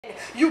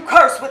You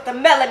cursed with the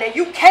melanin.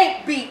 You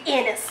can't be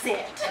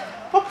innocent.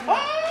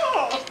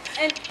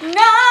 And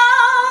nobody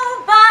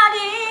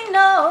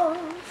knows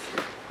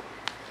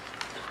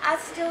I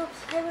still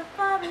play with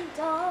Barbie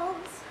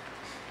dolls.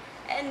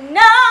 And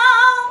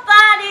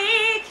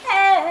nobody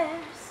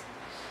cares.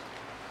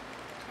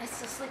 I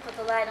still sleep with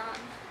the light on.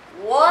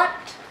 What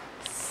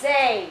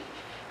say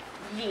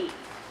ye?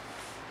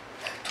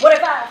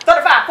 25,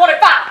 35,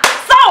 45.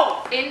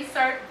 So!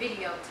 Insert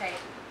videotape.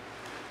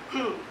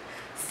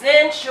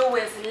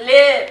 Sensuous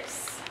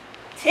lips,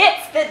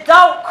 tits that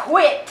don't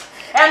quit,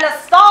 and the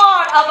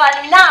start of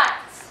a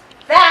nice,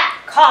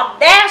 fat,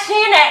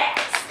 Kardashian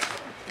ass.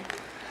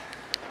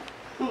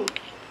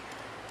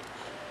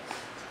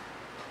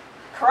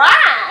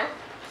 Crying?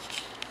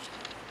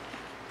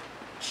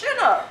 Shut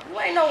up, you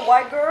ain't no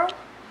white girl.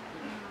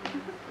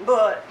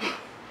 But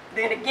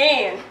then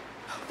again,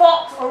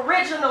 false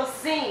original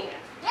sin.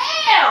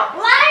 Yeah,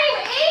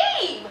 blame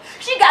Eve.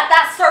 She got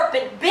that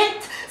serpent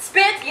bit,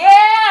 spit.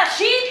 Yeah,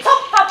 she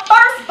took the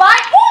first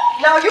bite.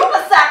 Woo! Now you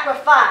the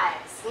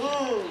sacrifice.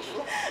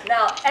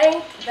 Now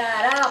ain't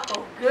that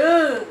apple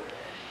good?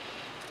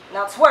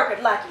 Now twerk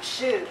it like you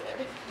should.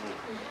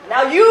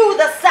 Now you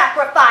the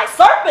sacrifice.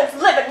 Serpents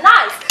living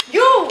nice.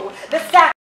 You the sacrifice.